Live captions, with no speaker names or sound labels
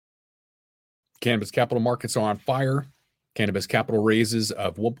Cannabis capital markets are on fire. Cannabis capital raises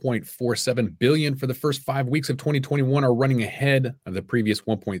of $1.47 billion for the first 5 weeks of 2021 are running ahead of the previous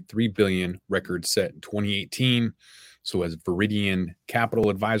 $1.3 billion record set in 2018. So as Viridian Capital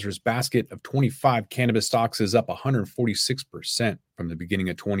Advisors basket of 25 cannabis stocks is up 146% from the beginning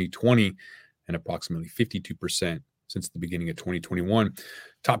of 2020 and approximately 52% since the beginning of 2021.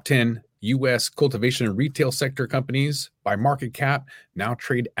 Top 10 U.S. cultivation and retail sector companies by market cap now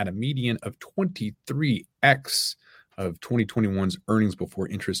trade at a median of 23x of 2021's earnings before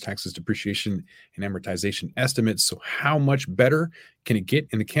interest, taxes, depreciation, and amortization estimates. So how much better can it get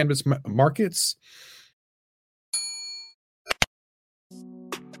in the cannabis markets?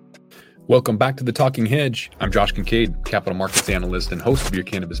 Welcome back to The Talking Hedge. I'm Josh Kincaid, capital markets analyst and host of your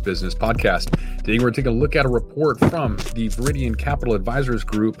Cannabis Business Podcast. Today, we're taking a look at a report from the Viridian Capital Advisors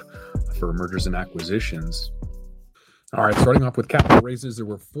Group for mergers and acquisitions. All right, starting off with capital raises, there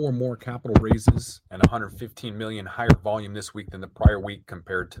were 4 more capital raises and $115 million higher volume this week than the prior week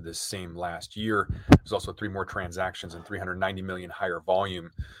compared to the same last year. There's also 3 more transactions and $390 million higher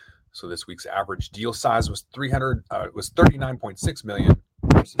volume. So this week's average deal size was $39.6 million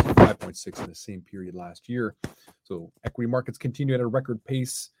versus 5.6 in the same period last year. So equity markets continue at a record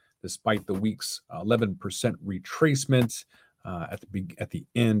pace despite the week's 11% retracement at the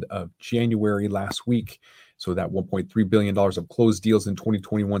end of January last week. So that $1.3 billion of closed deals in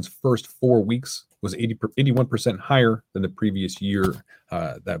 2021's first 4 weeks was 81% higher than the previous year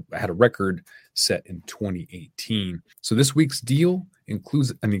that had a record set in 2018. So this week's deal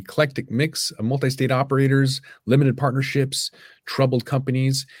includes an eclectic mix of multi-state operators, limited partnerships, troubled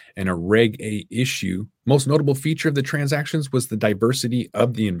companies, and a Reg A issue. Most notable feature of the transactions was the diversity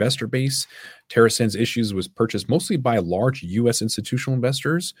of the investor base. TerrAscend's issues was purchased mostly by large U.S. institutional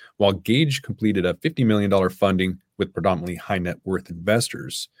investors, while Gage completed a $50 million funding with predominantly high net worth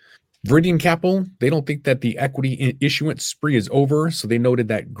investors. Viridian Capital, they don't think that the equity issuance spree is over, so they noted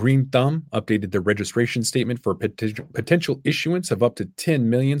that Green Thumb updated their registration statement for potential issuance of up to 10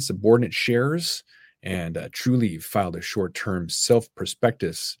 million subordinate shares, and Trulieve filed a short-term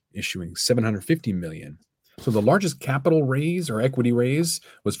self-prospectus issuing 750 million. So the largest capital raise or equity raise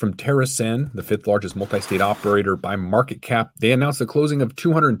was from TerrAscend, the 5th largest multi-state operator by market cap. They announced the closing of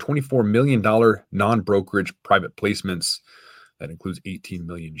 $224 million non-brokerage private placements. That includes 18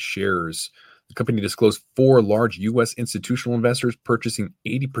 million shares. The company disclosed 4 large U.S. institutional investors purchasing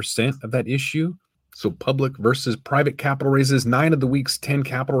 80% of that issue. So public versus private capital raises. 9 of the week's 10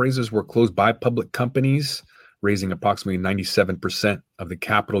 capital raises were closed by public companies, raising approximately 97% of the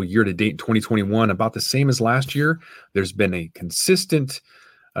capital year to date in 2021, about the same as last year. There's been a consistent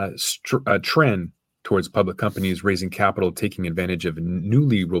trend towards public companies raising capital, taking advantage of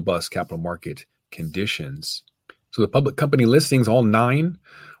newly robust capital market conditions. So the public company listings, all 9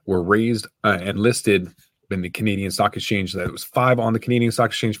 were raised and listed in the Canadian Stock Exchange. That was 5 on the Canadian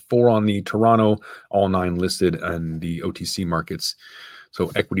Stock Exchange, 4 on the Toronto, all 9 listed in the OTC markets.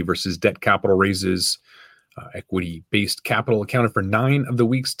 So equity versus debt capital raises. Equity-based capital accounted for 9 of the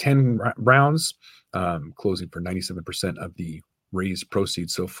week's 10 rounds, closing for 97% of the raised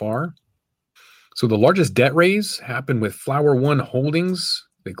proceeds so far. So the largest debt raise happened with Flower One Holdings.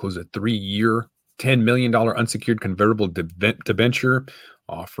 They closed a 3-year, $10 million unsecured convertible debenture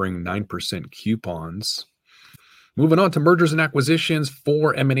offering 9% coupons. Moving on to mergers and acquisitions,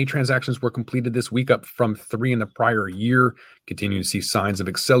 4 M&A transactions were completed this week, up from 3 in the prior year. Continuing to see signs of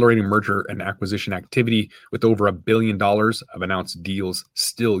accelerating merger and acquisition activity with over $1 billion of announced deals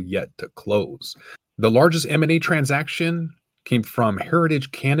still yet to close. The largest M&A transaction came from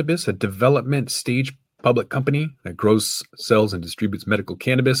Heritage Cannabis, a development stage public company that grows, sells, and distributes medical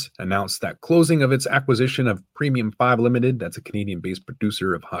cannabis, announced that closing of its acquisition of Premium 5 Limited, that's a Canadian-based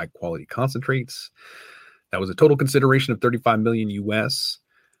producer of high-quality concentrates. That was a total consideration of $35 million US.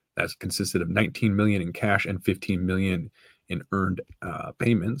 That consisted of $19 million in cash and $15 million in earned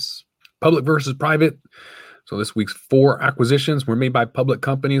payments. Public versus private. So this week's 4 acquisitions were made by public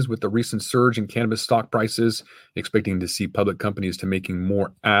companies with the recent surge in cannabis stock prices, expecting to see public companies to making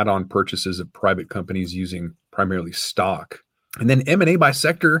more add-on purchases of private companies using primarily stock. And then M&A by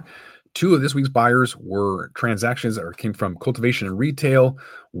sector. 2 of this week's buyers were transactions that came from cultivation and retail,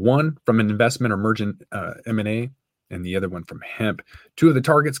 1 from an investment or merchant M&A, and the other one from hemp. 2 of the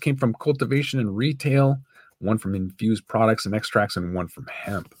targets came from cultivation and retail, 1 from infused products and extracts, and 1 from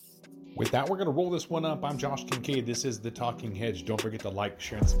hemp. With that, we're going to roll this one up. I'm Josh Kincaid. This is The Talking Hedge. Don't forget to like,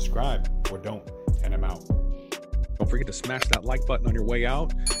 share, and subscribe, or don't, and I'm out. Don't forget to smash that like button on your way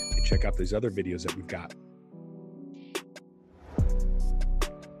out and check out these other videos that we've got.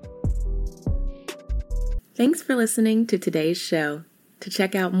 Thanks for listening to today's show. To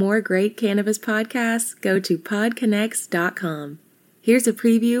check out more great cannabis podcasts, go to podconnects.com. Here's a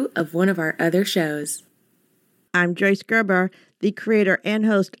preview of one of our other shows. I'm Joyce Gerber, the creator and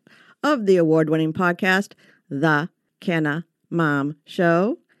host of the award-winning podcast, The Canna Mom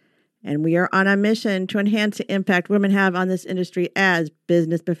Show. And we are on a mission to enhance the impact women have on this industry as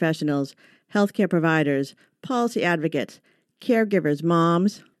business professionals, healthcare providers, policy advocates, caregivers,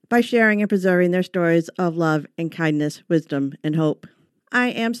 moms, by sharing and preserving their stories of love and kindness, wisdom, and hope. I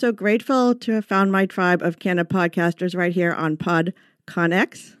am so grateful to have found my tribe of Canna podcasters right here on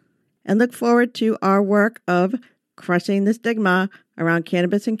PodConX, and look forward to our work of crushing the stigma around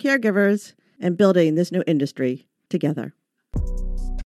cannabis and caregivers and building this new industry together.